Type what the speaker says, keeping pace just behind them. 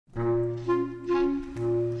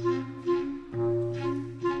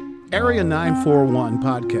Area 941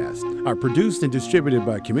 podcasts are produced and distributed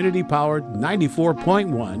by community-powered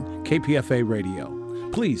 94.1 KPFA Radio.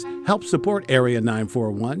 Please help support Area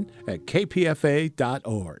 941 at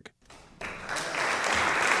kpfa.org.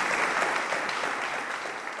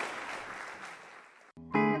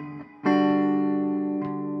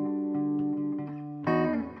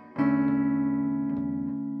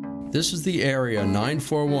 This is the Area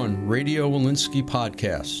 941 Radio Walensky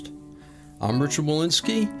podcast. I'm Richard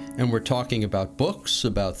Walensky, and we're talking about books,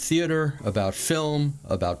 about theater, about film,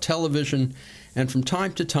 about television, and from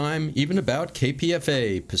time to time, even about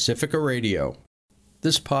KPFA, Pacifica Radio.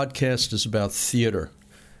 This podcast is about theater.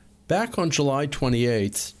 Back on July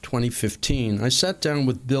 28, 2015, I sat down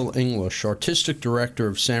with Bill English, artistic director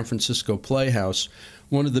of San Francisco Playhouse,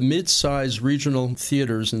 one of the mid-sized regional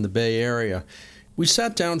theaters in the Bay Area. We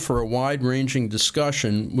sat down for a wide-ranging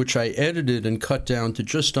discussion, which I edited and cut down to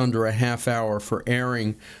just under a half hour for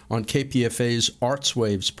airing on KPFA's Arts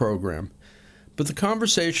Waves program. But the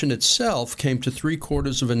conversation itself came to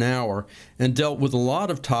 3/4 of an hour and dealt with a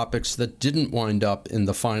lot of topics that didn't wind up in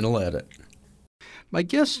the final edit. My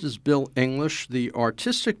guest is Bill English, the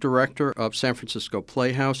artistic director of San Francisco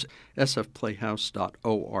Playhouse,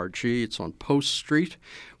 sfplayhouse.org. It's on Post Street.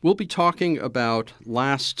 We'll be talking about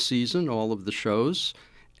last season, all of the shows,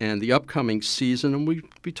 and the upcoming season, and we'll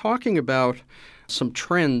be talking about some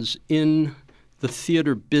trends in the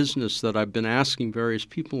theater business that I've been asking various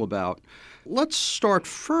people about. Let's start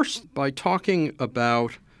first by talking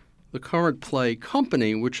about the current play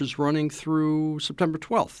Company, which is running through September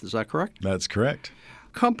 12th. Is that correct? That's correct.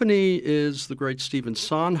 Company is the great Stephen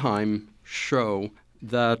Sondheim show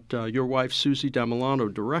that your wife, Susie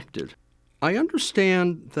Damilano, directed. I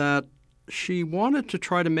understand that she wanted to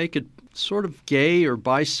try to make it sort of gay or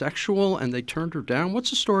bisexual, and they turned her down. What's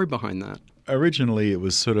the story behind that? Originally, it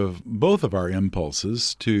was sort of both of our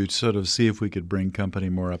impulses to sort of see if we could bring Company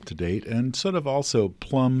more up to date and sort of also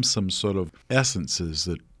plumb some sort of essences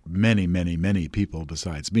that many, many, many people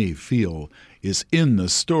besides me feel is in the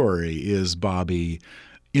story. Is Bobby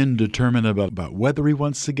indeterminate about whether he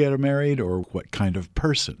wants to get married or what kind of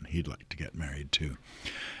person he'd like to get married to?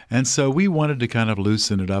 And so we wanted to kind of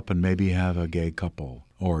loosen it up and maybe have a gay couple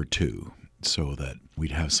or two so that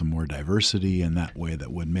we'd have some more diversity in that way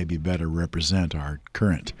that would maybe better represent our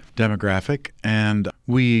current demographic. And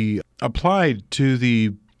we applied to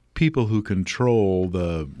the people who control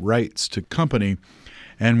the rights to Company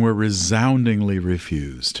and were resoundingly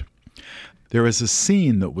refused. There was a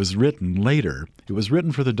scene that was written later. It was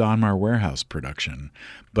written for the Donmar Warehouse production,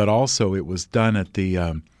 but also it was done at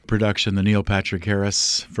the production, the Neil Patrick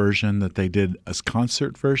Harris version that they did as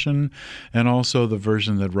concert version, and also the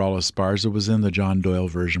version that Raul Esparza was in, the John Doyle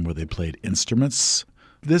version where they played instruments.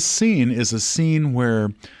 This scene is a scene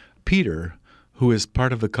where Peter, who is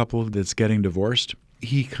part of the couple that's getting divorced,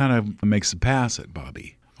 he kind of makes a pass at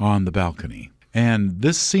Bobby on the balcony. And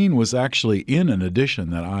this scene was actually in an edition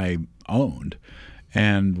that I owned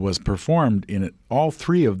and was performed in all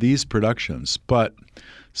three of these productions. But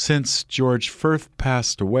since George Firth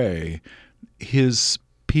passed away, his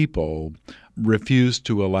people refused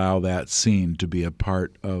to allow that scene to be a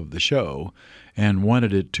part of the show and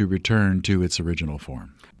wanted it to return to its original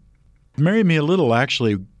form. Marry Me a Little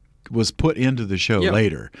actually was put into the show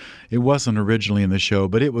later. It wasn't originally in the show,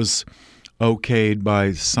 but it was okayed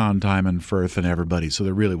by Sondheim and Firth and everybody, so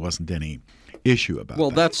there really wasn't any issue about that. Well,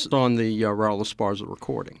 that's on the Raul Esparza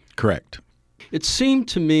recording. Correct. It seemed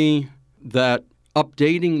to me that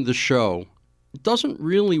updating the show doesn't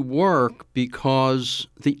really work because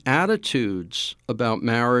the attitudes about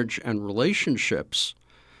marriage and relationships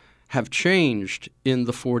have changed in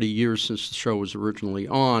the 40 years since the show was originally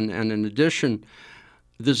on. And in addition,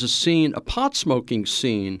 there's a scene, a pot-smoking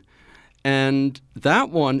scene, and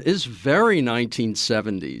that one is very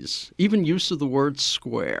 1970s, even use of the word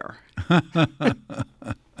square.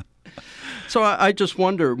 So I just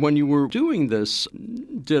wonder, when you were doing this,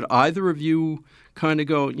 did either of you kind of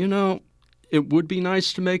go, it would be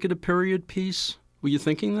nice to make it a period piece? Were you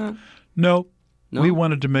thinking that? No. We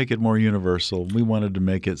wanted to make it more universal. We wanted to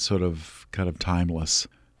make it sort of kind of timeless.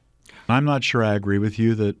 I'm not sure I agree with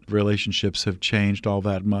you that relationships have changed all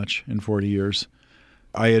that much in 40 years.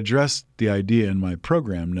 I addressed the idea in my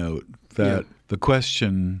program note that the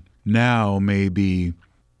question now may be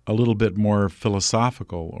a little bit more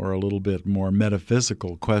philosophical or a little bit more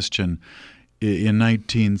metaphysical question. In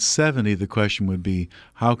 1970, the question would be,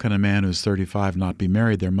 how can a man who's 35 not be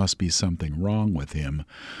married? There must be something wrong with him.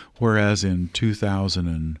 Whereas in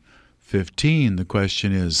 2015, the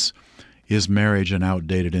question is is marriage an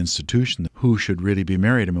outdated institution? Who should really be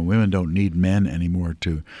married? I mean, women don't need men anymore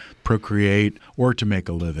to procreate or to make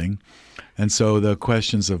a living. And so the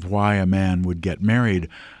questions of why a man would get married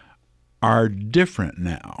are different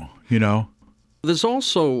now, you know? There's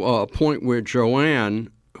also a point where Joanne,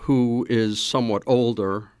 who is somewhat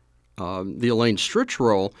older, the Elaine Stritch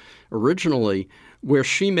role originally, where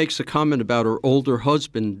she makes a comment about her older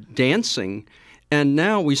husband dancing, and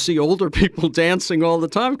now we see older people dancing all the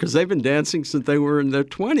time because they've been dancing since they were in their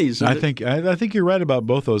 20s. I think you're right about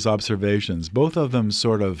both those observations. Both of them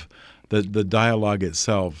sort of, the dialogue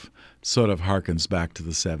itself sort of harkens back to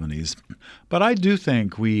the 70s. But I do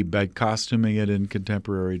think by costuming it in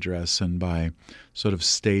contemporary dress and by sort of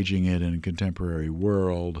staging it in a contemporary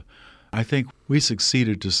world, I think we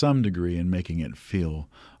succeeded to some degree in making it feel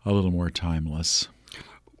a little more timeless.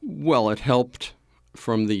 Well, it helped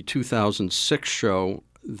from the 2006 show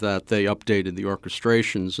that they updated the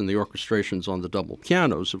orchestrations, and the orchestrations on the double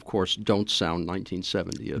pianos, of course, don't sound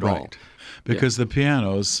 1970 at all. Right, because the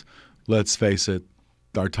pianos, let's face it,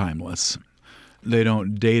 are timeless. They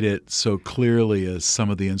don't date it so clearly as some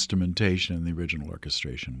of the instrumentation in the original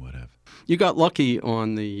orchestration would have. You got lucky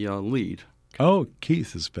on the lead. Oh,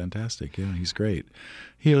 Keith is fantastic. Yeah, he's great.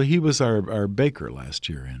 He was our baker last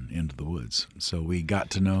year in Into the Woods, so we got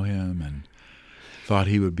to know him and thought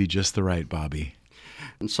he would be just the right Bobby.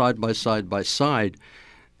 And side by side,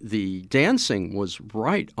 the dancing was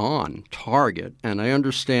right on target, and I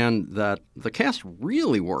understand that the cast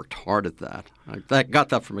really worked hard at that. I got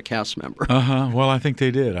that from a cast member. Well, I think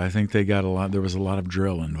they did. I think they got a lot. There was a lot of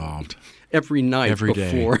drill involved. Every night every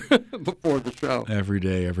before day. The show. Every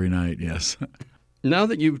day, every night, yes. Now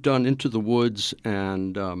that you've done Into the Woods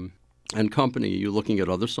and Company, are you looking at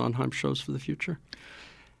other Sondheim shows for the future?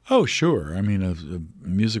 Oh, sure. I mean, a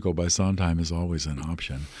musical by Sondheim is always an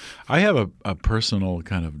option. I have a personal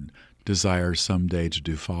kind of desire someday to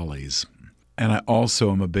do Follies. And I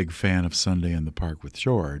also am a big fan of Sunday in the Park with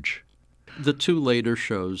George. The two later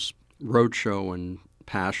shows, Roadshow and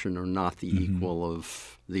Passion, are not the equal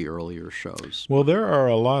of the earlier shows. Well, there are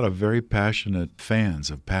a lot of very passionate fans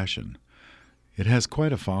of Passion. It has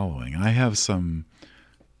quite a following. I have some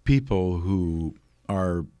people who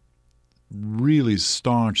are really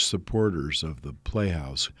staunch supporters of the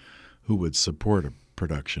Playhouse who would support a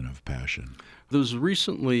production of Passion. There was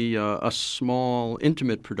recently a small,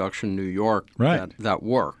 intimate production in New York that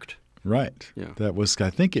worked. Right. Yeah. That was, I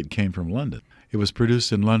think it came from London. It was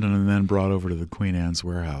produced in London and then brought over to the Queen Anne's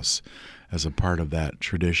Warehouse as a part of that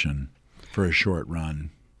tradition for a short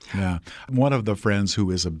run. Yeah. One of the friends who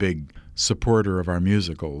is a big supporter of our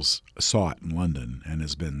musicals saw it in London and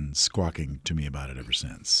has been squawking to me about it ever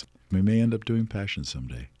since. We may end up doing Passion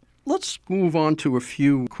someday. Let's move on to a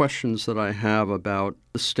few questions that I have about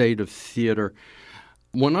the state of theater.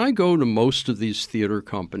 When I go to most of these theater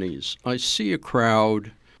companies, I see a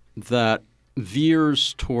crowd that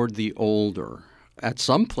veers toward the older. At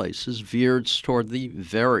some places, veers toward the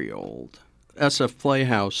very old. SF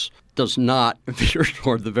Playhouse does not veer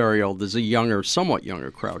toward the very old. There's a younger, somewhat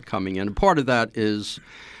younger crowd coming in. And part of that is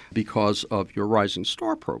because of your Rising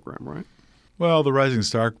Star program, right? Well, the Rising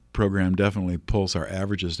Star program definitely pulls our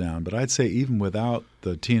averages down, but I'd say even without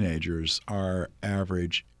the teenagers, our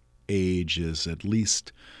average age is at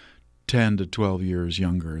least 10 to 12 years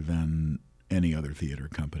younger than any other theater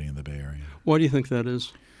company in the Bay Area. Why do you think that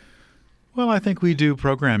is? Well, I think we do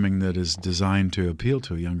programming that is designed to appeal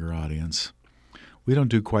to a younger audience. We don't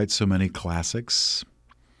do quite so many classics,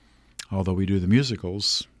 although we do the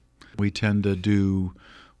musicals. We tend to do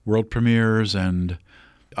world premieres, and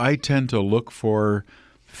I tend to look for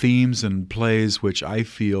themes and plays which I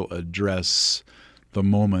feel address the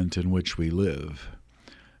moment in which we live,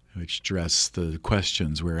 which address the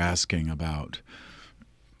questions we're asking about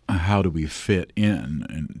how do we fit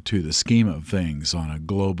in to the scheme of things on a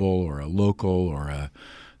global or a local or a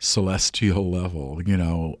celestial level. You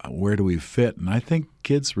know, where do we fit? And I think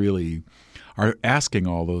kids really are asking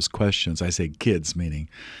all those questions. I say kids, meaning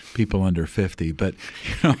people under 50, but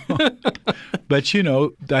I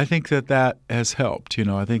think that has helped.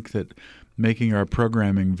 I think that making our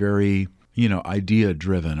programming very,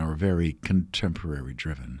 idea-driven or very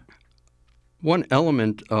contemporary-driven. One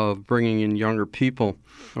element of bringing in younger people,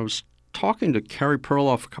 I was talking to Carrie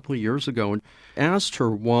Perloff a couple of years ago and asked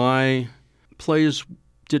her why plays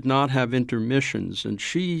did not have intermissions, and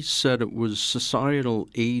she said it was societal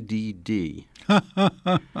ADD.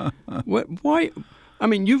 Why? I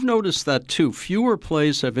mean, you've noticed that too. Fewer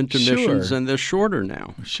plays have intermissions, Sure. And they're shorter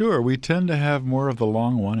now. Sure, we tend to have more of the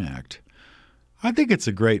long one act. I think it's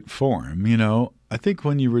a great form, I think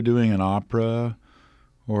when you were doing an opera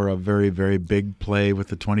or a very, very big play with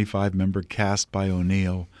a 25-member cast by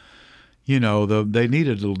O'Neill. You know,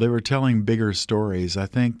 they were telling bigger stories. I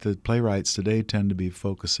think that playwrights today tend to be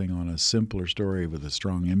focusing on a simpler story with a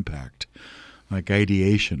strong impact, like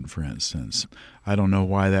Ideation, for instance. I don't know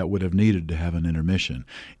why that would have needed to have an intermission.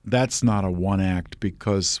 That's not a one act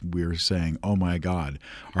because we're saying, oh my God,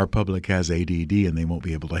 our public has ADD and they won't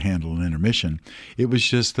be able to handle an intermission. It was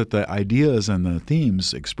just that the ideas and the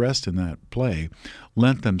themes expressed in that play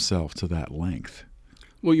lent themselves to that length.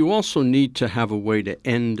 Well, you also need to have a way to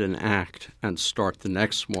end an act and start the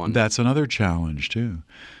next one. That's another challenge, too.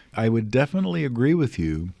 I would definitely agree with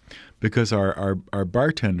you because our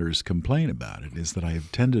bartenders complain about it, is that I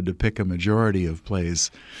have tended to pick a majority of plays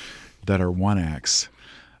that are one acts.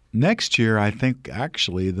 Next year, I think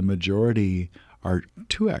actually the majority are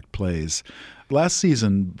two-act plays. Last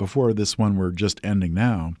season, before this one we're just ending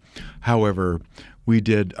now, however, we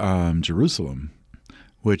did Jerusalem,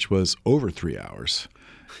 which was over 3 hours.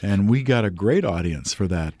 And we got a great audience for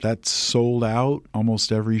that. That sold out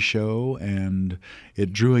almost every show, and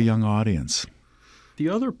it drew a young audience. The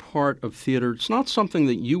other part of theater, it's not something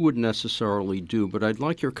that you would necessarily do, but I'd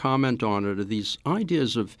like your comment on it, are these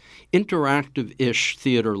ideas of interactive-ish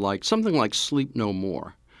theater, like something like Sleep No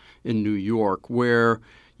More in New York, where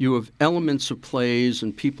you have elements of plays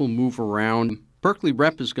and people move around. Berkeley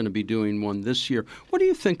Rep is going to be doing one this year. What do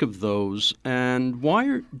you think of those, and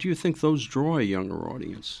why do you think those draw a younger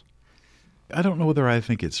audience? I don't know whether I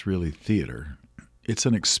think it's really theater. It's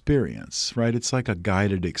an experience, right? It's like a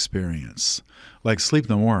guided experience. Like Sleep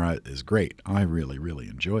No More is great. I really, really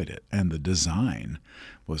enjoyed it. And the design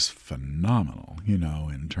was phenomenal, you know,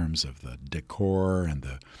 in terms of the decor and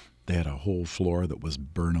they had a whole floor that was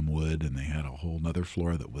Burnham wood, and they had a whole other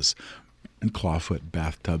floor that was clawfoot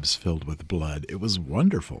bathtubs filled with blood. It was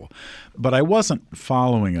wonderful. But I wasn't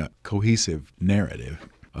following a cohesive narrative,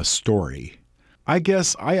 a story. I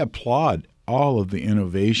guess I applaud all of the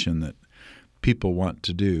innovation that people want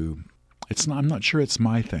to do. I'm not sure it's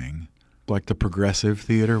my thing. Like the progressive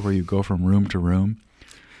theater where you go from room to room.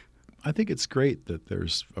 I think it's great that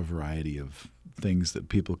there's a variety of things that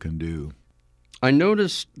people can do. I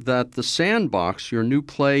noticed that the Sandbox, your new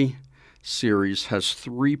play series, has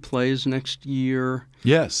 3 plays next year.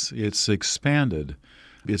 Yes, it's expanded.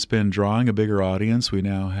 It's been drawing a bigger audience. We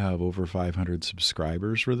now have over 500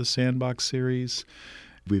 subscribers for the Sandbox series.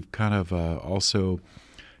 We've kind of also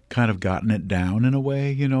gotten it down in a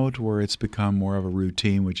way, you know, to where it's become more of a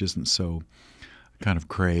routine, which isn't so kind of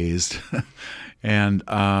crazed. And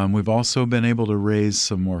we've also been able to raise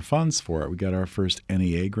some more funds for it. We got our first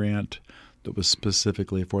NEA grant that was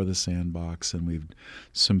specifically for the Sandbox, and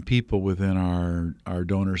some people within our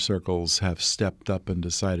donor circles have stepped up and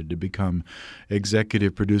decided to become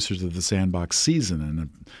executive producers of the Sandbox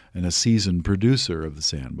season and a seasoned producer of the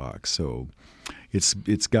Sandbox. So it's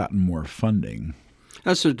gotten more funding.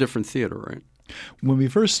 That's a different theater, right? When we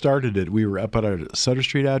first started it, we were up at our Sutter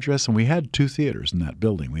Street address, and we had 2 theaters in that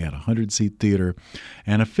building. We had a 100-seat theater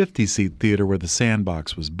and a 50-seat theater where the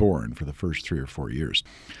Sandbox was born for the first 3 or 4 years.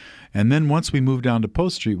 And then once we moved down to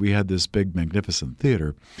Post Street, we had this big, magnificent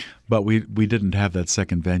theater, but we didn't have that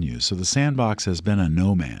second venue. So the Sandbox has been a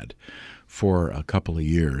nomad for a couple of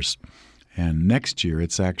years. And next year,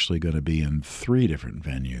 it's actually going to be in 3 different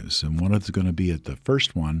venues. And one is going to be at the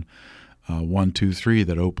first one, 1, 2, 3,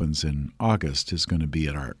 that opens in August, is going to be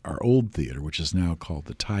at our old theater, which is now called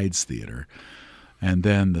the Tides Theater. And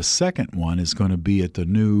then the second one is going to be at the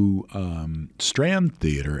new Strand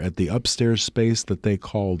Theater at the upstairs space that they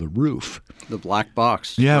call the Roof. The Black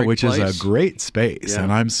Box. Yeah, great which place. is a great space,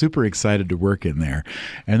 and I'm super excited to work in there.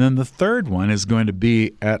 And then the third one is going to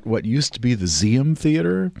be at what used to be the Zeum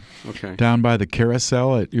Theater down by the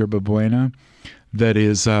Carousel at Yerba Buena. That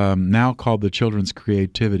is now called the Children's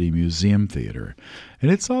Creativity Museum Theater.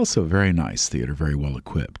 And it's also a very nice theater, very well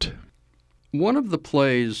equipped. One of the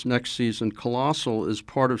plays next season, Colossal, is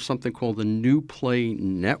part of something called the New Play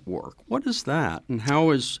Network. What is that, and how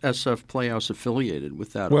is SF Playhouse affiliated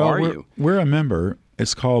with that? Well, we're a member.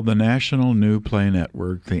 It's called the National New Play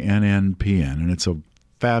Network, the NNPN, and it's a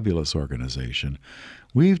fabulous organization.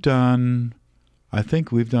 I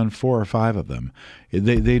think we've done 4 or 5 of them.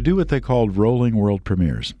 They do what they call rolling world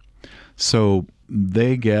premieres. So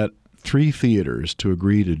they get 3 theaters to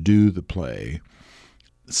agree to do the play,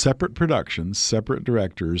 separate productions, separate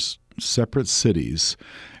directors, separate cities,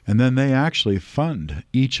 and then they actually fund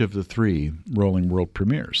each of the 3 rolling world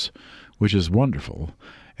premieres, which is wonderful.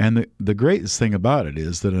 And the greatest thing about it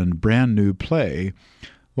is that in a brand new play,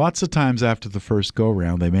 lots of times after the first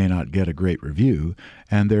go-round, they may not get a great review,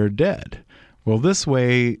 and they're dead. Well, this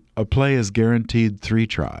way, a play is guaranteed 3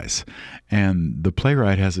 tries, and the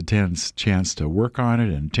playwright has a chance to work on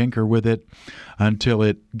it and tinker with it until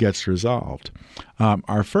it gets resolved.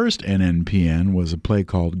 Our first NNPN was a play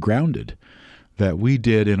called Grounded that we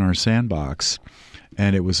did in our sandbox,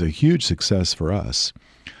 and it was a huge success for us.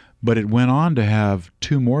 But it went on to have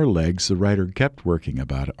 2 more legs. The writer kept working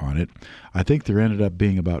on it. I think there ended up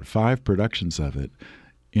being about 5 productions of it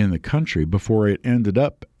in the country before it ended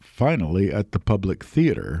up finally at the Public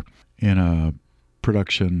Theater in a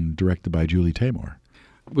production directed by Julie Taymor.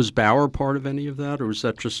 Was Bauer part of any of that, or was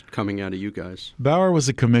that just coming out of you guys? Bauer was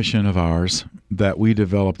a commission of ours that we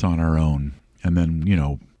developed on our own and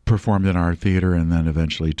then, performed in our theater and then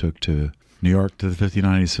eventually took to New York to the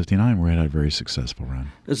 5090s 59, where it had a very successful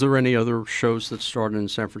run. Is there any other shows that started in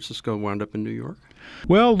San Francisco and wound up in New York?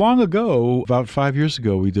 Well, long ago, about 5 years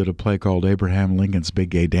ago, we did a play called Abraham Lincoln's Big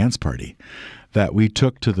Gay Dance Party that we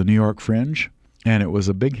took to the New York Fringe, and it was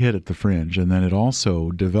a big hit at the Fringe, and then it also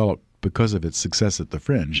developed, because of its success at the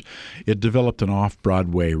Fringe, it developed an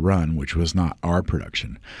off-Broadway run, which was not our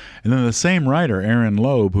production. And then the same writer, Aaron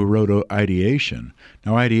Loeb, who wrote Ideation.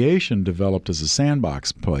 Now, Ideation developed as a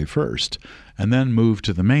sandbox play first, and then moved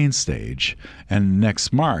to the main stage. And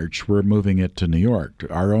next March, we're moving it to New York,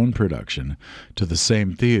 our own production, to the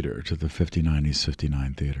same theater, to the 5090s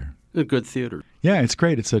 59 Theater. A good theater. Yeah, it's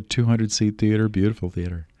great. It's a 200-seat theater, beautiful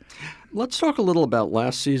theater. Let's talk a little about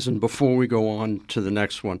last season before we go on to the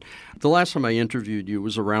next one. The last time I interviewed you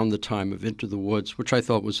was around the time of Into the Woods, which I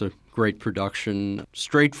thought was a great production,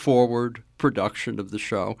 straightforward production of the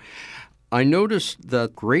show. I noticed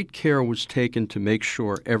that great care was taken to make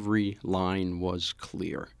sure every line was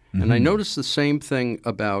clear. Mm-hmm. And I noticed the same thing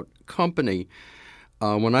about Company.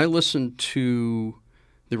 When I listened to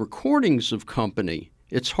the recordings of Company,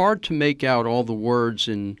 it's hard to make out all the words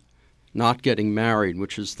in Not Getting Married,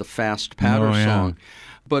 which is the fast patter song.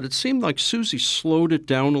 But it seemed like Susie slowed it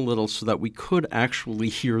down a little so that we could actually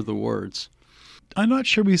hear the words. I'm not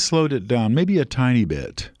sure we slowed it down, maybe a tiny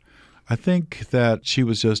bit. I think that she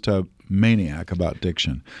was just a maniac about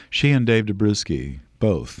diction. She and Dave Dabrowski,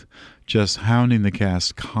 both, just hounding the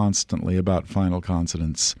cast constantly about final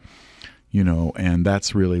consonants, and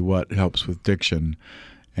that's really what helps with diction.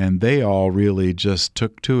 And they all really just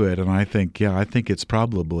took to it, and I think it's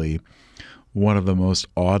probably one of the most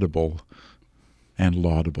audible and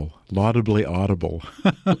laudably audible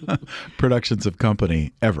productions of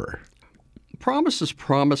Company ever.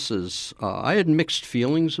 Promises. I had mixed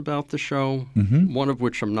feelings about the show, one of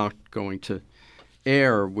which I'm not going to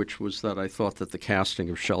air, which was that I thought that the casting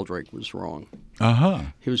of Sheldrake was wrong. Uh-huh.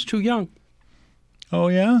 He was too young. Oh,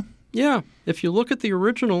 yeah? Yeah. If you look at the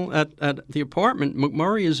original at the apartment,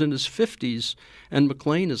 McMurray is in his 50s and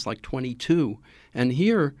McLean is like 22. And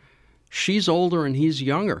here, she's older and he's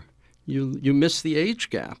younger. You miss the age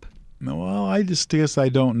gap. Well, I just guess I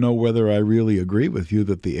don't know whether I really agree with you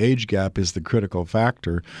that the age gap is the critical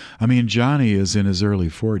factor. I mean, Johnny is in his early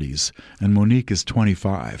 40s and Monique is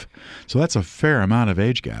 25. So that's a fair amount of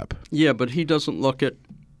age gap. Yeah, but he doesn't look it.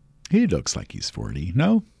 He looks like he's 40.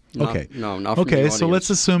 No? Okay. No, not from the Okay, audience. so let's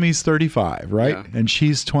assume he's 35, right? Yeah. And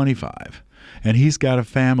she's 25. And he's got a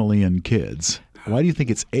family and kids. Why do you think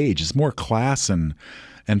it's age? It's more class and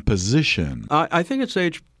position. I think it's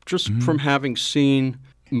age just from having seen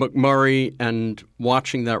McMurray and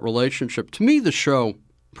watching that relationship. To me, the show,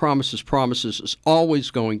 Promises, is always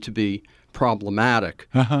going to be problematic.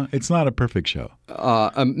 It's not a perfect show.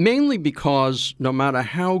 Mainly because no matter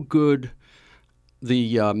how good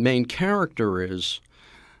the main character is,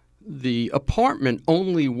 the apartment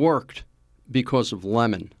only worked because of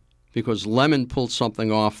Lemon. Because Lemon pulled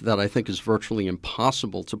something off that I think is virtually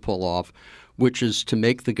impossible to pull off, which is to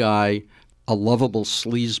make the guy a lovable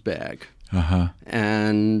sleazebag.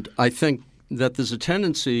 And I think that there's a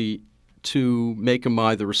tendency to make him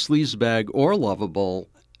either a sleazebag or lovable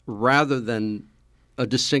rather than a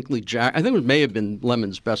distinctly I think it may have been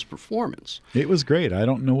Lemon's best performance. It was great. I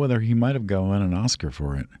don't know whether he might have won an Oscar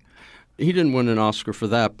for it. He didn't win an Oscar for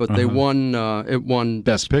that, but they won. It won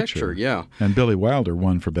Best Picture. Yeah. And Billy Wilder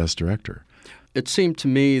won for Best Director. It seemed to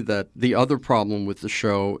me that the other problem with the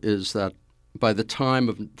show is that by the time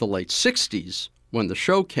of the late 60s, when the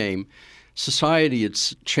show came, society had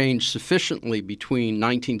changed sufficiently between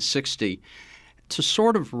 1960 to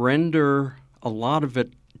sort of render a lot of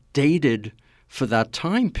it dated for that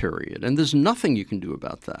time period. And there's nothing you can do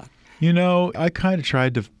about that. I kind of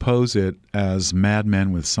tried to pose it as Mad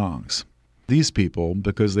Men with songs. These people,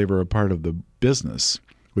 because they were a part of the business,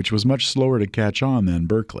 which was much slower to catch on than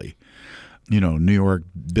Berkeley, New York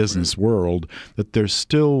business world, that there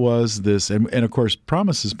still was this, and of course,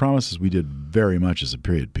 Promises, we did very much as a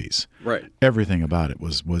period piece. Right. Everything about it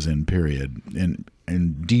was in period,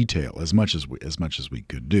 in detail, as much as we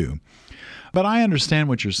could do. But I understand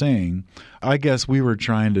what you're saying. I guess we were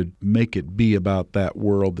trying to make it be about that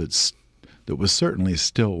world that was certainly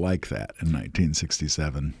still like that in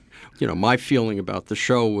 1967. My feeling about the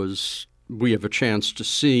show was we have a chance to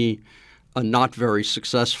see a not very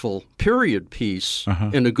successful period piece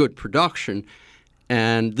in a good production,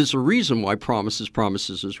 and there's a reason why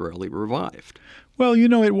Promises is rarely revived. Well,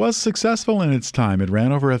 it was successful in its time. It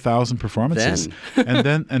ran over 1,000 performances,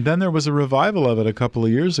 and then there was a revival of it a couple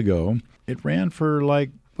of years ago. It ran for it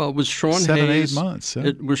was Sean 7-8 months. Yeah.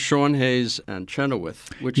 It was Sean Hayes and Chenoweth,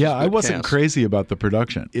 which is I wasn't cast. crazy about the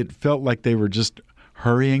production. It felt like they were just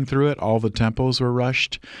hurrying through it. All the tempos were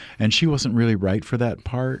rushed, and she wasn't really right for that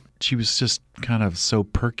part. She was just kind of so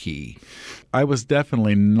perky. I was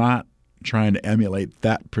definitely not trying to emulate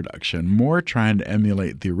that production, more trying to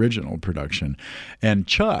emulate the original production. And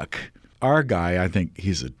Chuck, our guy, I think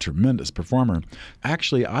he's a tremendous performer.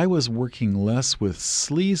 Actually, I was working less with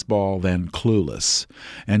sleazeball than Clueless,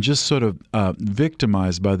 and just sort of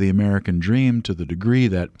victimized by the American dream to the degree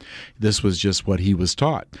that this was just what he was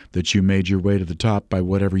taught, that you made your way to the top by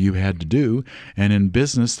whatever you had to do. And in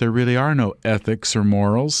business, there really are no ethics or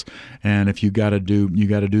morals. And if you got to do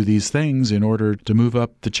these things in order to move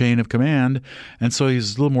up the chain of command. And so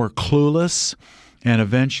he's a little more clueless, and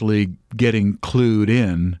eventually getting clued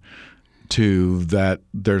in to that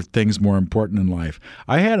there are things more important in life.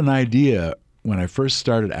 I had an idea when I first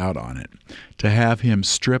started out on it to have him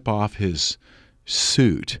strip off his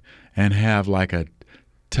suit and have like a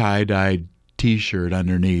tie-dyed T-shirt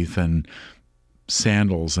underneath and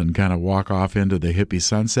sandals and kind of walk off into the hippie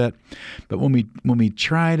sunset. But when we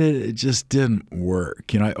tried it, it just didn't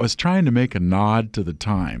work. I was trying to make a nod to the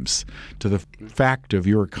times, to the fact of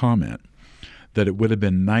your comment, that it would have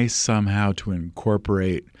been nice somehow to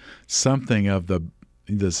incorporate something of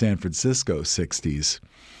the San Francisco 60s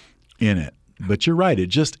in it. But you're right, it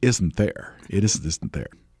just isn't there. It isn't there.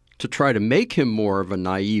 To try to make him more of a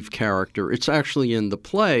naive character, it's actually in the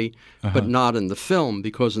play, but not in the film,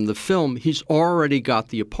 because in the film, he's already got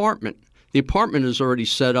the apartment. The apartment is already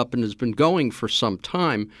set up and has been going for some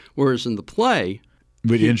time, whereas in the play,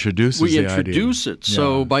 we introduce it. Yeah,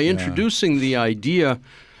 So by introducing the idea,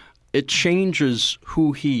 it changes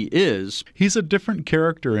who he is. He's a different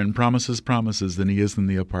character in Promises than he is in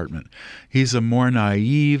The Apartment. He's a more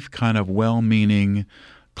naive, kind of well-meaning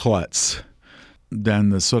klutz than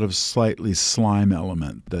the sort of slightly slime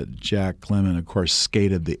element that Jack Lemmon, of course,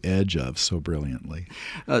 skated the edge of so brilliantly.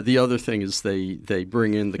 The other thing is they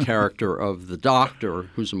bring in the character of the doctor,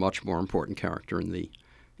 who's a much more important character in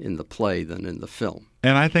the play than in the film.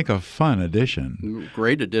 And I think a fun addition.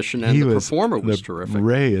 Great addition, and the performer was terrific.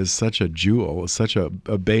 Ray is such a jewel, such a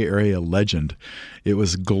Bay Area legend. It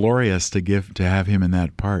was glorious to have him in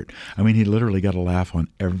that part. I mean, he literally got a laugh on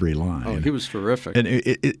every line. Oh, he was terrific. And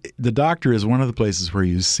the doctor is one of the places where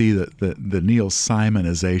you see the Neil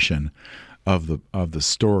Simonization of the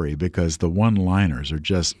story, because the one-liners are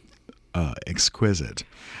just exquisite.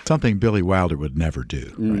 Something Billy Wilder would never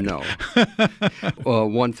do. Right? No.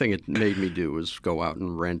 One thing it made me do was go out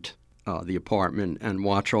and rent The Apartment and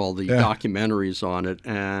watch all the documentaries on it.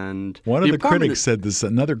 And another critic said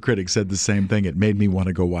the same thing. It made me want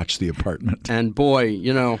to go watch The Apartment. And boy,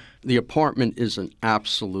 The Apartment is an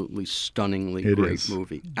absolutely stunningly great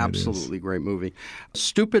movie. Absolutely great movie.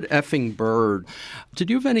 Stupid Effing Bird. Did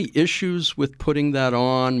you have any issues with putting that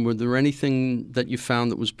on? Were there anything that you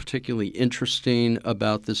found that was particularly interesting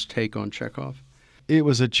about this take on Chekhov? It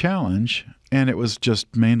was a challenge, and it was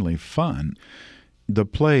just mainly fun. The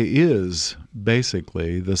play is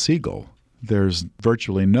basically The Seagull. There's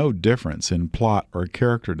virtually no difference in plot or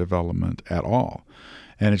character development at all.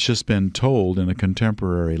 And it's just been told in a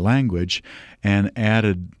contemporary language and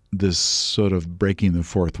added this sort of breaking the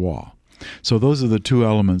fourth wall. So those are the two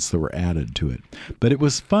elements that were added to it. But it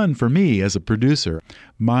was fun for me as a producer.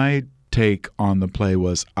 My take on the play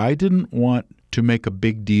was I didn't want to make a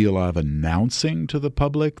big deal of announcing to the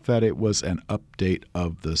public that it was an update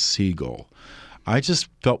of The Seagull. I just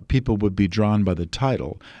felt people would be drawn by the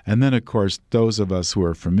title. And then, of course, those of us who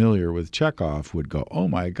are familiar with Chekhov would go, oh,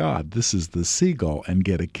 my God, this is The Seagull, and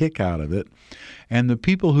get a kick out of it. And the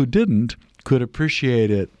people who didn't could appreciate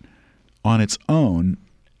it on its own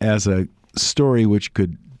as a story which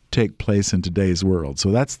could take place in today's world. So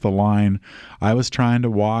that's the line I was trying to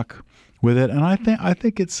walk with it, and I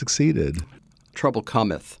think it succeeded. Trouble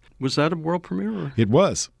Cometh. Was that a world premiere? It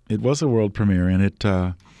was. It was a world premiere, and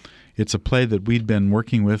It's a play that we'd been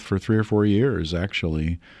working with for 3 or 4 years,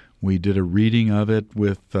 actually. We did a reading of it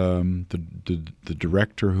with the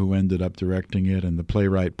director who ended up directing it and the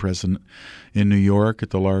playwright present in New York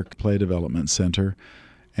at the Lark Play Development Center.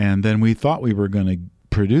 And then we thought we were going to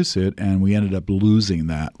produce it, and we ended up losing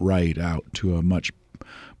that right out to a much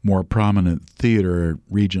more prominent theater,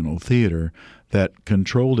 regional theater, that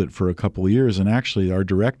controlled it for a couple of years. And actually, our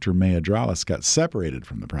director, May Adralis, got separated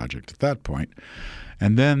from the project at that point.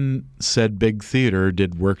 And then said big theater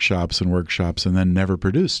did workshops and then never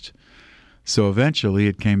produced. So eventually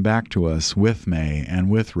it came back to us with May and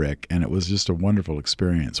with Rick, and it was just a wonderful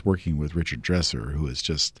experience working with Richard Dresser, who is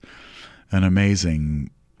just an amazingly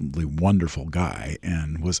wonderful guy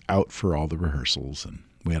and was out for all the rehearsals, and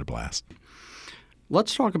we had a blast.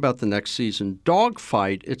 Let's talk about the next season.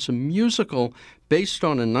 Dogfight, it's a musical based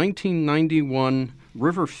on a 1991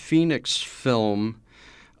 River Phoenix film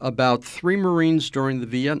about 3 Marines during the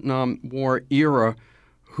Vietnam War era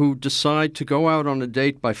who decide to go out on a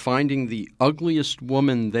date by finding the ugliest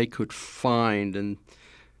woman they could find. And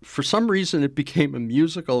for some reason, it became a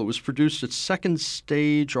musical. It was produced at Second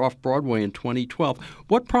Stage off-Broadway in 2012.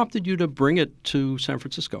 What prompted you to bring it to San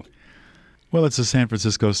Francisco? Well, it's a San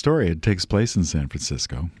Francisco story. It takes place in San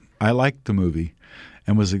Francisco. I liked the movie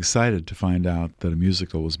and was excited to find out that a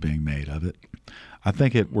musical was being made of it. I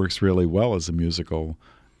think it works really well as a musical.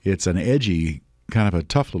 It's an edgy, kind of a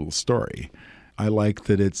tough little story. I like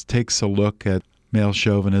that it takes a look at male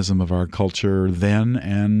chauvinism of our culture then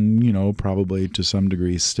and, probably to some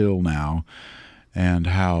degree still now, and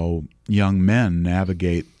how young men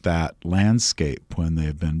navigate that landscape when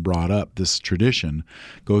they've been brought up. This tradition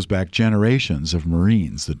goes back generations of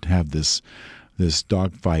Marines that have this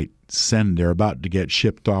dogfight they're about to get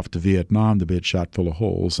shipped off to Vietnam to be shot full of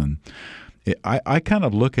holes. And I kind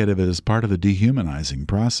of look at it as part of the dehumanizing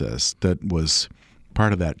process that was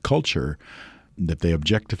part of that culture, that they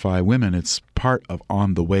objectify women. It's part of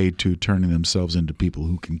on the way to turning themselves into people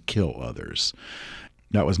who can kill others.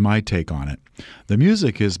 That was my take on it. The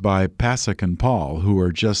music is by Pasek and Paul, who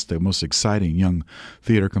are just the most exciting young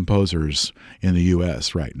theater composers in the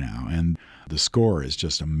U.S. right now. And the score is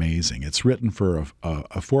just amazing. It's written for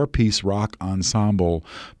a 4-piece rock ensemble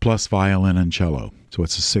plus violin and cello. So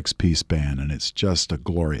it's a 6-piece band, and it's just a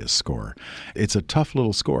glorious score. It's a tough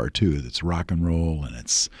little score, too. It's rock and roll, and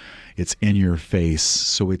it's in your face.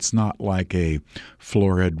 So it's not like a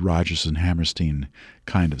florid Rodgers and Hammerstein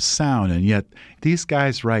kind of sound. And yet these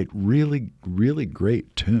guys write really, really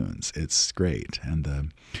great tunes. It's great.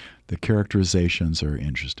 And the characterizations are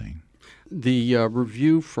interesting. The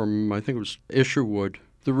review from, I think it was Isherwood,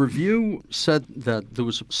 the review said that there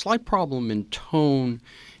was a slight problem in tone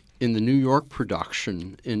in the New York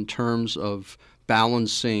production in terms of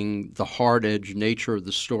balancing the hard-edged nature of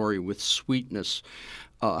the story with sweetness.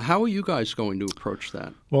 How are you guys going to approach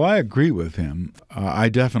that? Well, I agree with him. I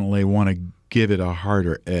definitely want to give it a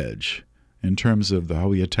harder edge in terms of how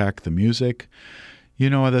we attack the music.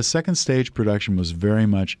 The Second Stage production was very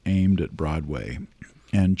much aimed at Broadway,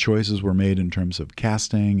 and choices were made in terms of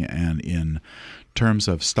casting and in terms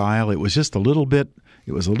of style. It was just a little bit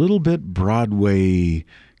Broadway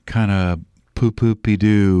kind of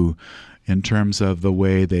poo-poo-pee-doo in terms of the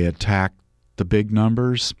way they attacked the big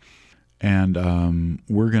numbers. And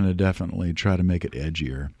we're going to definitely try to make it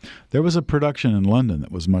edgier. There was a production in London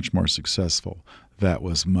that was much more successful, that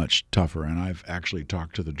was much tougher. And I've actually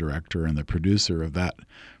talked to the director and the producer of that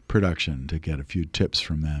production to get a few tips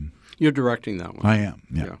from them. You're directing that one? I am,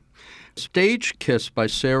 yeah. Stage Kiss by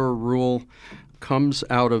Sarah Ruhl comes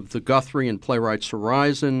out of the Guthrie and Playwrights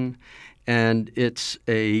Horizon, and it's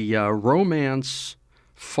a romance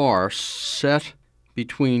farce set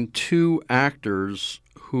between 2 actors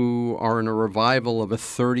who are in a revival of a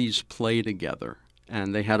 30s play together,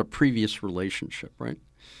 and they had a previous relationship, right?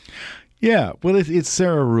 Yeah, well, it's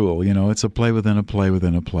Sarah Ruhl, it's a play within a play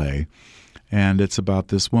within a play, and it's about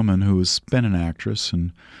this woman who's been an actress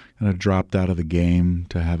and kind of dropped out of the game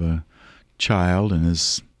to have a child, and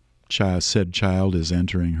said child is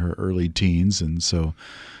entering her early teens, and so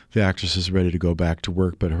the actress is ready to go back to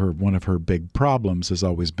work, but one of her big problems has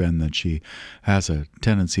always been that she has a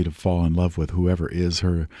tendency to fall in love with whoever is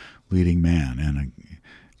her leading man. And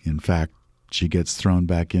in fact, she gets thrown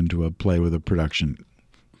back into a play with a production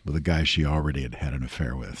with a guy she already had an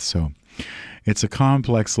affair with. So it's a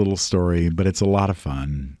complex little story, but it's a lot of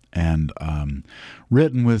fun. And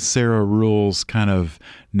written with Sarah Ruhl's kind of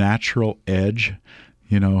natural edge.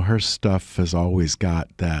 Her stuff has always got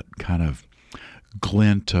that kind of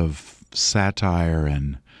glint of satire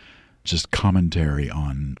and just commentary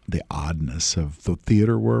on the oddness of the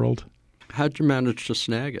theater world. How'd you manage to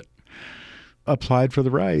snag it? applied for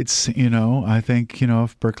the rights. I think,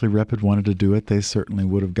 if Berkeley Rep had wanted to do it, they certainly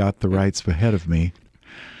would have got the rights ahead of me.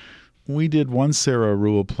 We did one Sarah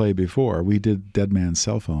Rule play before. We did Dead Man's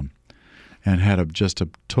Cell Phone and had just a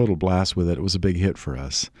total blast with it. It was a big hit for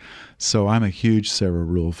us. So I'm a huge Sarah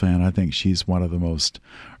Rule fan. I think she's one of the most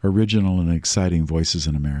original and exciting voices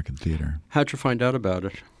in American theater. How'd you find out about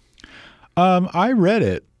it? I read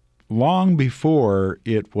it long before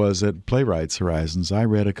it was at Playwrights Horizons. I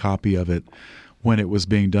read a copy of it when it was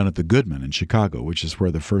being done at the Goodman in Chicago, which is where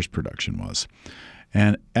the first production was.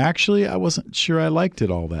 And actually, I wasn't sure I liked it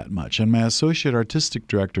all that much. And my associate artistic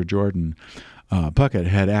director, Jordan Puckett,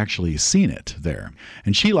 had actually seen it there.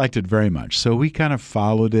 And she liked it very much. So we kind of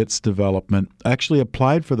followed its development, actually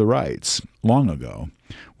applied for the rights long ago,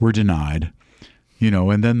 were denied.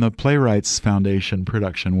 And then the Playwrights Foundation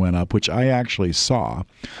production went up, which I actually saw,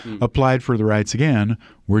 applied for the rights again,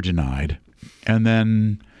 were denied. And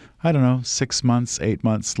then, 6 months, 8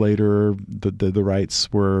 months later, the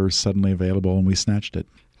rights were suddenly available and we snatched it.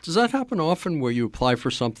 Does that happen often where you apply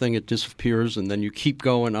for something, it disappears, and then you keep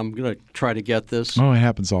going, I'm going to try to get this? Oh, it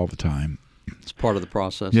happens all the time. It's part of the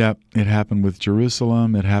process. Yeah, it happened with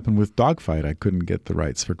Jerusalem. It happened with Dogfight. I couldn't get the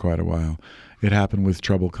rights for quite a while. It happened with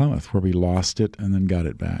Trouble Cometh, where we lost it and then got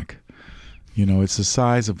it back. It's the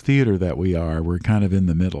size of theater that we are. We're kind of in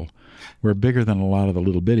the middle. We're bigger than a lot of the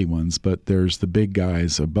little bitty ones, but there's the big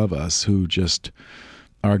guys above us who just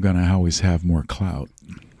are going to always have more clout.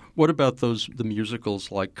 What about the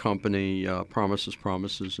musicals like Company, Promises,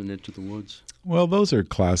 Promises, and Into the Woods? Well, those are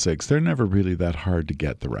classics. They're never really that hard to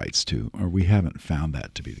get the rights to, or we haven't found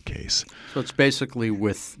that to be the case. So it's basically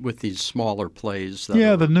with these smaller plays.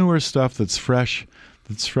 The newer stuff that's fresh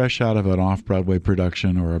out of an off-Broadway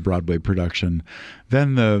production or a Broadway production.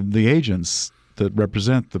 Then the agents that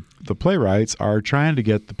represent the playwrights are trying to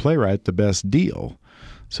get the playwright the best deal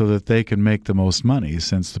so that they can make the most money,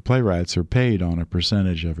 since the playwrights are paid on a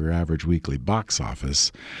percentage of your average weekly box office.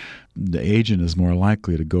 The agent is more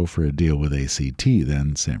likely to go for a deal with ACT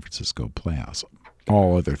than San Francisco Playhouse,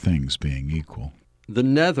 all other things being equal. The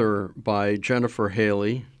Nether by Jennifer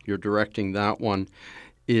Haley, you're directing that one,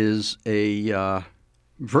 is a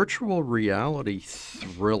virtual reality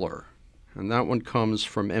thriller. And that one comes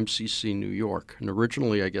from MCC New York, and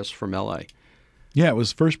originally, I guess, from L.A. Yeah, it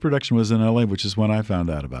was first production was in L.A., which is when I found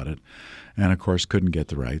out about it. And, of course, couldn't get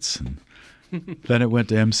the rights. And then it went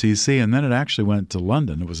to MCC, and then it actually went to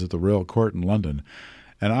London. It was at the Royal Court in London.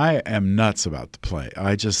 And I am nuts about the play.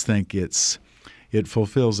 I just think it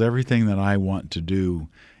fulfills everything that I want to do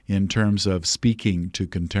in terms of speaking to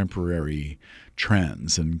contemporary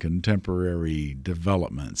trends and contemporary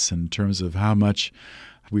developments, in terms of how much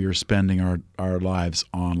we are spending our lives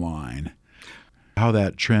online, how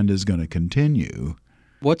that trend is going to continue.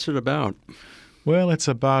 What's it about? Well, it's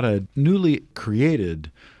about a newly created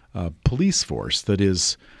police force that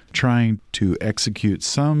is trying to execute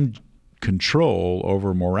some control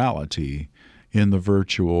over morality in the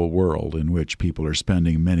virtual world in which people are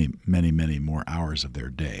spending many, many, many more hours of their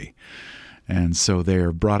day. And so they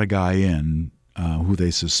brought a guy in who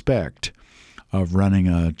they suspect of running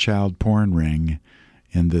a child porn ring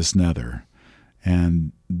in this nether.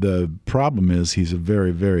 And the problem is he's a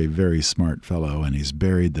very, very, very smart fellow, and he's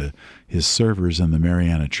buried his servers in the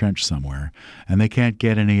Mariana Trench somewhere, and they can't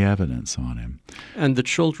get any evidence on him. And the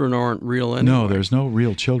children aren't real anyway. No, there's no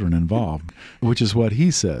real children involved, which is what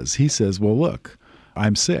he says. He says, well, look,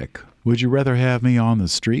 I'm sick. Would you rather have me on the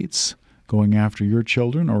streets going after your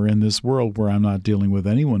children, or in this world where I'm not dealing with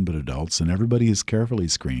anyone but adults and everybody is carefully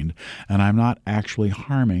screened and I'm not actually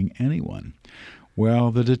harming anyone?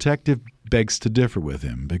 Well, the detective begs to differ with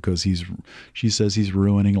him because she says he's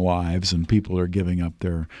ruining lives and people are giving up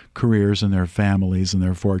their careers and their families and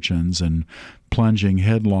their fortunes and plunging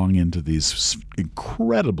headlong into these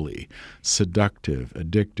incredibly seductive,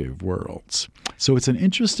 addictive worlds. So it's an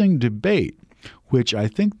interesting debate, which I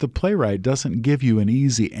think the playwright doesn't give you an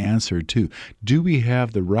easy answer to. Do we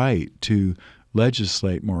have the right to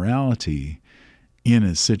legislate morality in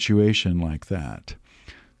a situation like that?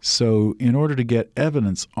 So in order to get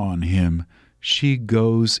evidence on him, she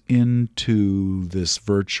goes into this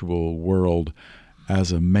virtual world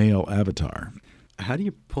as a male avatar. How do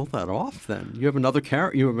you pull that off then? You have another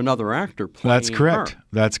character. You have another actor playing her. That's correct.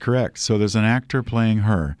 That's correct. So there's an actor playing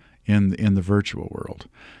her in the virtual world.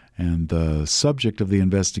 And the subject of the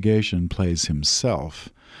investigation plays himself.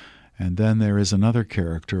 And then there is another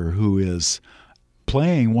character who is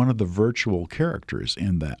playing one of the virtual characters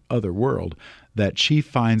in that other world that she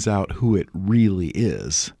finds out who it really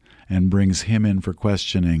is and brings him in for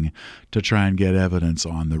questioning to try and get evidence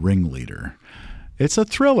on the ringleader. It's a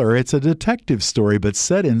thriller. It's a detective story, but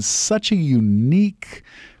set in such a unique,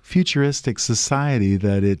 futuristic society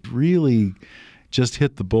that it really just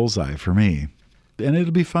hit the bullseye for me. And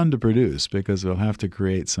it'll be fun to produce because we'll have to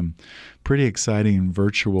create some pretty exciting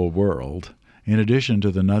virtual world in addition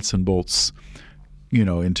to the nuts and bolts,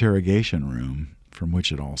 interrogation room from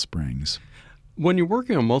which it all springs. When you're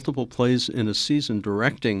working on multiple plays in a season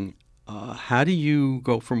directing, how do you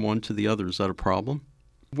go from one to the other? Is that a problem?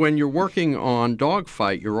 When you're working on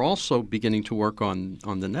Dogfight, you're also beginning to work on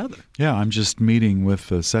The Nether. Yeah, I'm just meeting with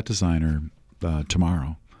the set designer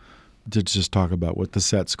tomorrow to just talk about what the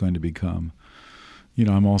set's going to become.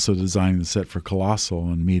 I'm also designing the set for Colossal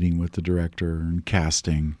and meeting with the director and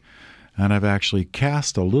casting. And I've actually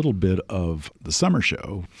cast a little bit of the summer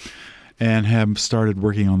show and have started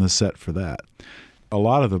working on the set for that. A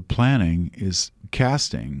lot of the planning is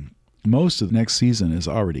casting. Most of the next season is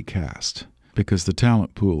already cast because the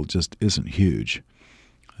talent pool just isn't huge.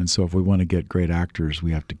 And so if we want to get great actors,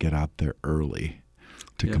 we have to get out there early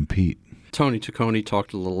to compete. Tony Taccone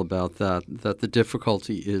talked a little about that the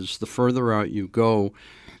difficulty is the further out you go,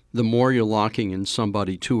 the more you're locking in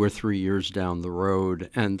somebody 2 or 3 years down the road,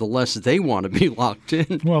 and the less they want to be locked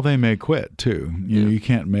in. Well, they may quit, too. You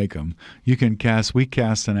can't make them. We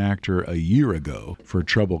cast an actor a year ago for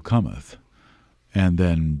Trouble Cometh, and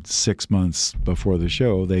then 6 months before the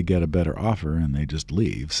show, they get a better offer, and they just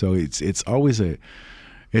leave. So it's always a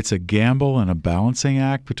gamble and a balancing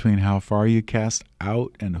act between how far you cast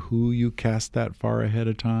out and who you cast that far ahead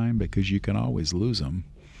of time, because you can always lose them.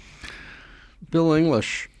 Bill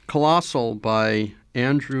English, Colossal by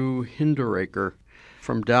Andrew Hinderaker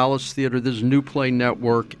from Dallas Theater. This is New Play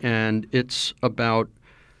Network, and it's about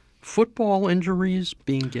football injuries,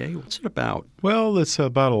 being gay. What's it about? Well, it's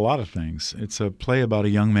about a lot of things. It's a play about a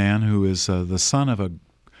young man who is the son of a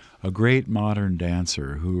great modern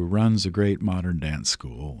dancer who runs a great modern dance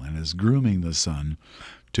school and is grooming the son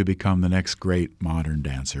to become the next great modern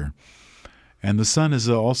dancer. And the son is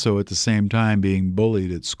also at the same time being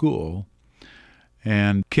bullied at school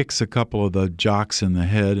and kicks a couple of the jocks in the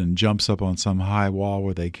head and jumps up on some high wall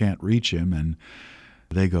where they can't reach him. And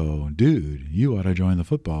they go, "Dude, you ought to join the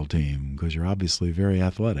football team because you're obviously very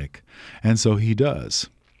athletic." And so he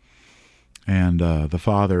does. And the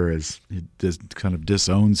father kind of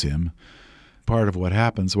disowns him. Part of what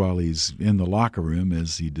happens while he's in the locker room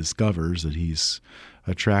is he discovers that he's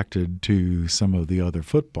attracted to some of the other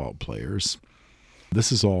football players.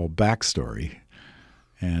 This is all backstory.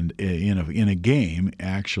 And in a game,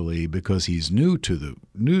 actually, because he's new to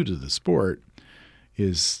the sport,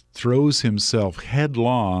 throws himself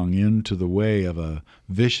headlong into the way of a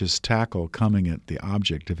vicious tackle coming at the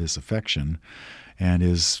object of his affection, and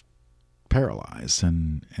is paralyzed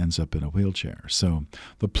and ends up in a wheelchair. So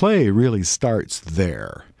the play really starts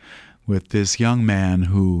there with this young man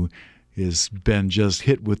who has been just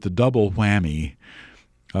hit with the double whammy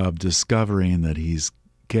of discovering that he's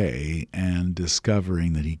gay and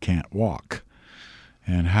discovering that he can't walk,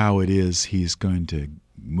 and how it is he's going to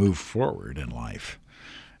move forward in life.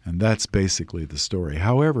 And that's basically the story.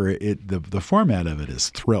 However, the format of it is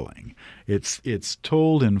thrilling. It's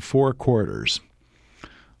told in 4 quarters,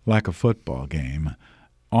 like a football game,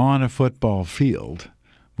 on a football field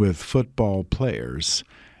with football players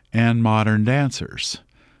and modern dancers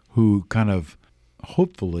who kind of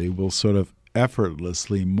hopefully will sort of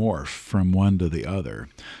effortlessly morph from one to the other.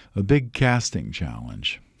 A big casting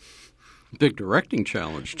challenge. Big directing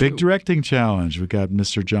challenge, too. Big directing challenge. We got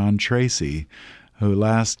Mr. John Tracy, who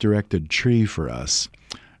last directed Tree for us,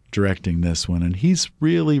 directing this one. And he's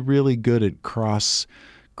really, really good at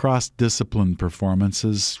cross-discipline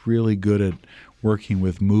performances, really good at working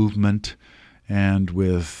with movement and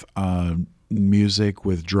with music,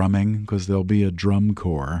 with drumming, because there'll be a drum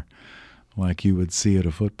corps like you would see at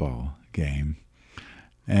a football game.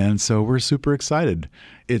 And so we're super excited.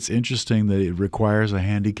 It's interesting that it requires a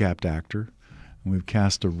handicapped actor. And we've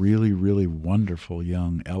cast a really, really wonderful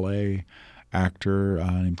young L.A. actor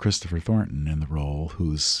named Christopher Thornton in the role,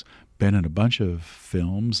 who's been in a bunch of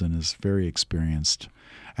films and is a very experienced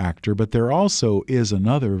actor. But there also is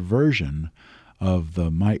another version of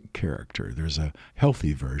the Mike character. There's a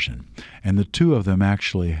healthy version. And the two of them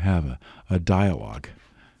actually have a dialogue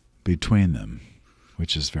between them,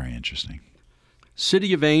 which is very interesting.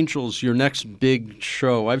 City of Angels, your next big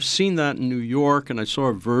show. I've seen that in New York, and I saw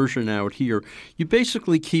a version out here. You're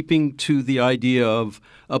basically keeping to the idea of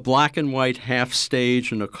a black and white half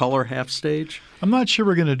stage and a color half stage? I'm not sure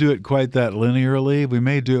we're going to do it quite that linearly. We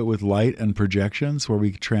may do it with light and projections, where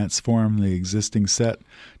we transform the existing set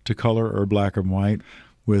to color or black and white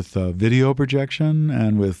with video projection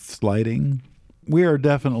and with lighting. We are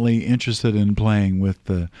definitely interested in playing with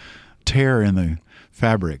the tear in the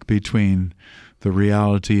fabric between the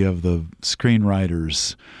reality of the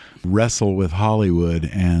screenwriters wrestle with Hollywood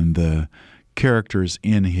and the characters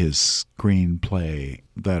in his screenplay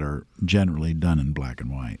that are generally done in black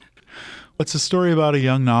and white. It's a story about a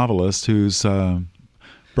young novelist who's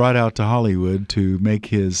brought out to Hollywood to make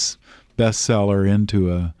his bestseller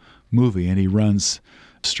into a movie, and he runs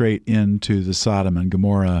straight into the Sodom and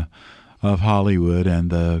Gomorrah of Hollywood and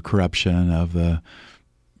the corruption of the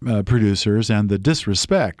producers and the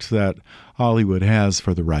disrespect that Hollywood has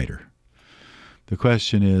for the writer. The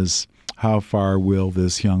question is, how far will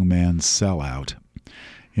this young man sell out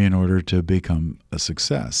in order to become a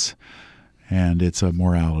success? And it's a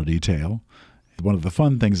morality tale. One of the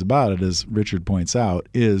fun things about it, as Richard points out,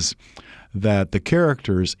 is that the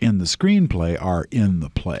characters in the screenplay are in the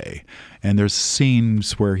play. And there's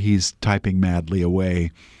scenes where he's typing madly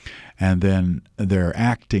away, and then they're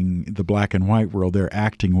acting, the black and white world, they're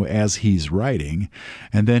acting as he's writing,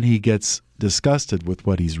 and then he gets disgusted with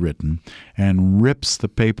what he's written and rips the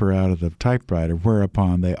paper out of the typewriter,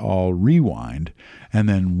 whereupon they all rewind and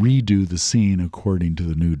then redo the scene according to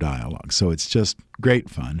the new dialogue. So it's just great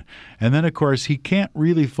fun. And then, of course, he can't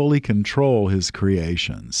really fully control his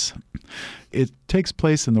creations. It takes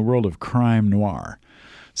place in the world of crime noir.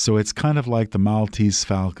 So it's kind of like the Maltese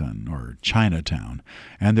Falcon or Chinatown.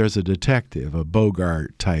 And there's a detective, a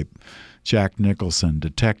Bogart-type Jack Nicholson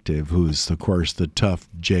detective, who's, of course, the tough,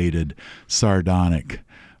 jaded, sardonic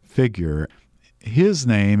figure. His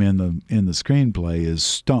name in the screenplay is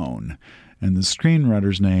Stone, and the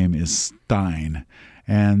screenwriter's name is Stein.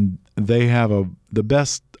 And they have the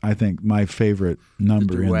best, I think, my favorite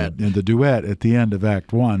number in the duet at the end of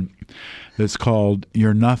Act 1 that's called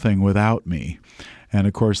You're Nothing Without Me. And,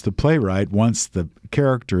 of course, the playwright wants the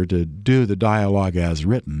character to do the dialogue as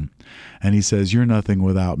written. And he says, you're nothing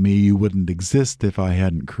without me. You wouldn't exist if I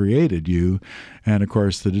hadn't created you. And, of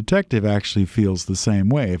course, the detective actually feels the same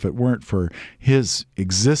way. If it weren't for his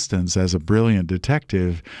existence as a brilliant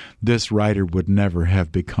detective, this writer would never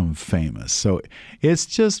have become famous. So it's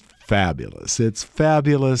just fabulous. It's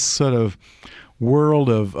fabulous sort of world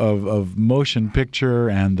of motion picture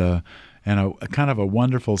and a kind of a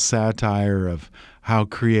wonderful satire of how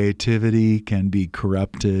creativity can be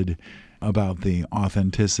corrupted, about the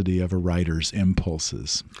authenticity of a writer's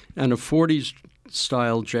impulses. And a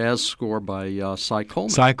 40s-style jazz score by Cy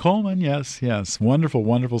Coleman. Cy Coleman, yes. Wonderful,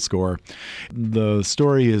 wonderful score. The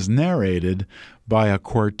story is narrated by a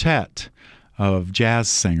quartet of jazz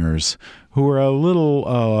singers who are a little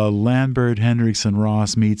Lambert, Hendrickson,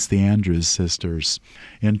 Ross meets the Andrews Sisters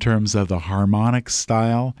in terms of the harmonic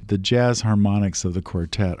style. The jazz harmonics of the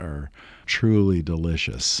quartet are truly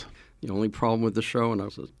delicious. The only problem with the show, and it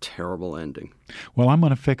was a terrible ending. Well, I'm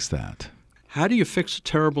going to fix that. How do you fix a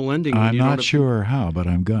terrible ending? I'm not sure how, but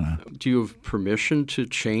I'm going to. Do you have permission to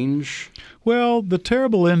change? Well, the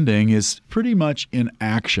terrible ending is pretty much in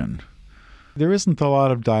action. There isn't a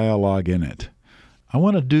lot of dialogue in it. I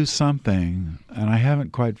want to do something, and I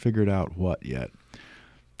haven't quite figured out what yet,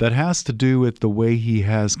 that has to do with the way he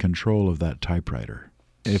has control of that typewriter.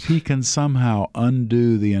 If he can somehow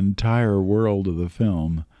undo the entire world of the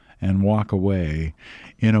film and walk away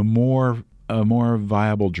in a more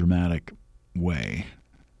viable, dramatic way.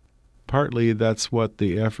 Partly that's what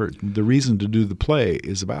the reason to do the play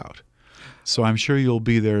is about. So I'm sure you'll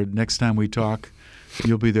be there next time we talk.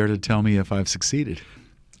 You'll be there to tell me if I've succeeded.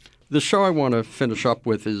 The show I want to finish up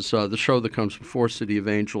with is the show that comes before City of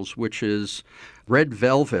Angels, which is Red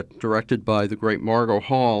Velvet, directed by the great Margot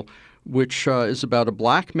Hall, which is about a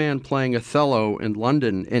black man playing Othello in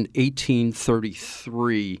London in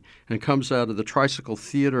 1833, and comes out of the Tricycle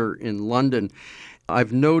Theatre in London.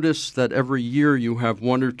 I've noticed that every year you have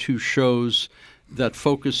one or two shows that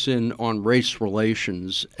focus in on race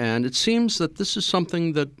relations, and it seems that this is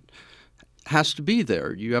something that has to be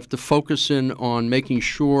there. You have to focus in on making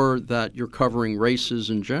sure that you're covering races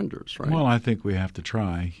and genders, right? Well, I think we have to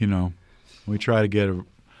try. We try to get a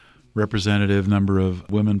representative number of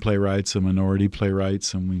women playwrights and minority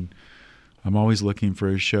playwrights, and I'm always looking for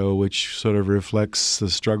a show which sort of reflects the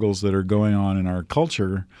struggles that are going on in our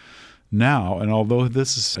culture now. And although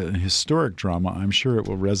this is a historic drama, I'm sure it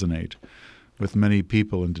will resonate with many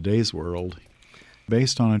people in today's world.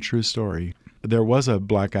 Based on a true story. There was a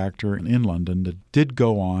black actor in London that did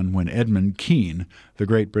go on when Edmund Kean, the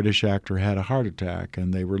great British actor, had a heart attack,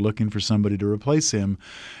 and they were looking for somebody to replace him.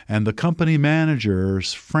 And the company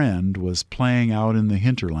manager's friend was playing out in the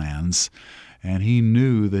hinterlands, and he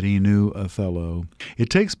knew that he knew Othello. It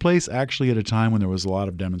takes place actually at a time when there was a lot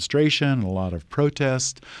of demonstration and a lot of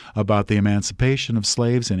protest about the emancipation of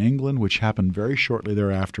slaves in England, which happened very shortly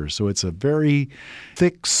thereafter. So it's a very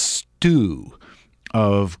thick stew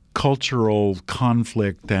of cultural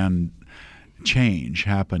conflict and change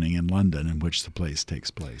happening in London in which the place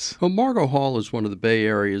takes place. Well, Margot Hall is one of the Bay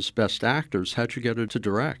Area's best actors. How'd you get her to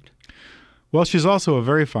direct? Well, she's also a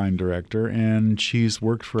very fine director, and she's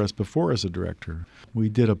worked for us before as a director. We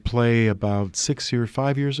did a play about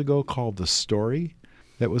 5 years ago called The Story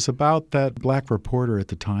that was about that black reporter at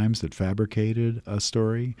the Times that fabricated a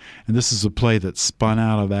story. And this is a play that spun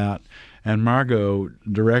out of that, and Margot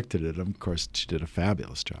directed it. Of course, she did a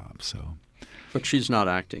fabulous job. But she's not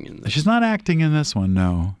acting in this. She's not acting in this one,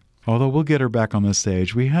 no. Although we'll get her back on the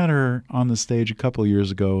stage. We had her on the stage a couple of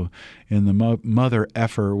years ago in the Mother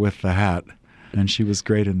Effer with the Hat, and she was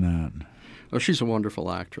great in that. Oh, she's a wonderful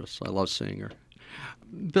actress. I love seeing her.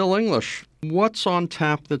 Bill English, what's on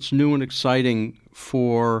tap that's new and exciting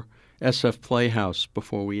for SF Playhouse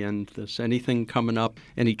before we end this? Anything coming up?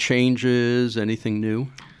 Any changes? Anything new?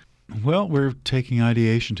 Well, we're taking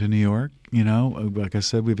ideation to New York. You know, like I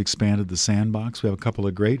said, we've expanded the Sandbox. We have a couple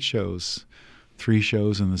of great shows, 3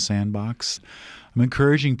 shows in the Sandbox. I'm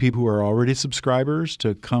encouraging people who are already subscribers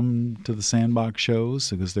to come to the Sandbox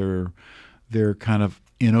shows because they're kind of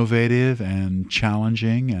innovative and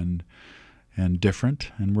challenging and different.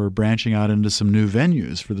 And we're branching out into some new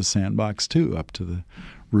venues for the Sandbox, too, up to the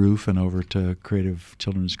roof and over to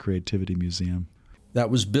Children's Creativity Museum. That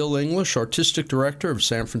was Bill English, Artistic Director of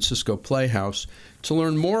San Francisco Playhouse. To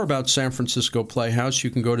learn more about San Francisco Playhouse, you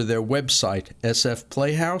can go to their website,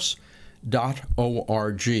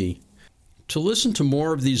 sfplayhouse.org. To listen to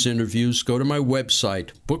more of these interviews, go to my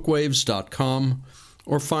website, bookwaves.com,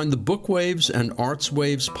 or find the Bookwaves and Arts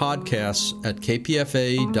Waves podcasts at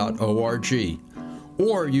kpfa.org.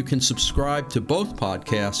 Or you can subscribe to both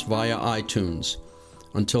podcasts via iTunes.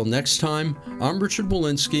 Until next time, I'm Richard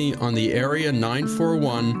Walensky on the Area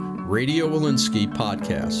 941 Radio Walensky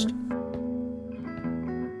podcast.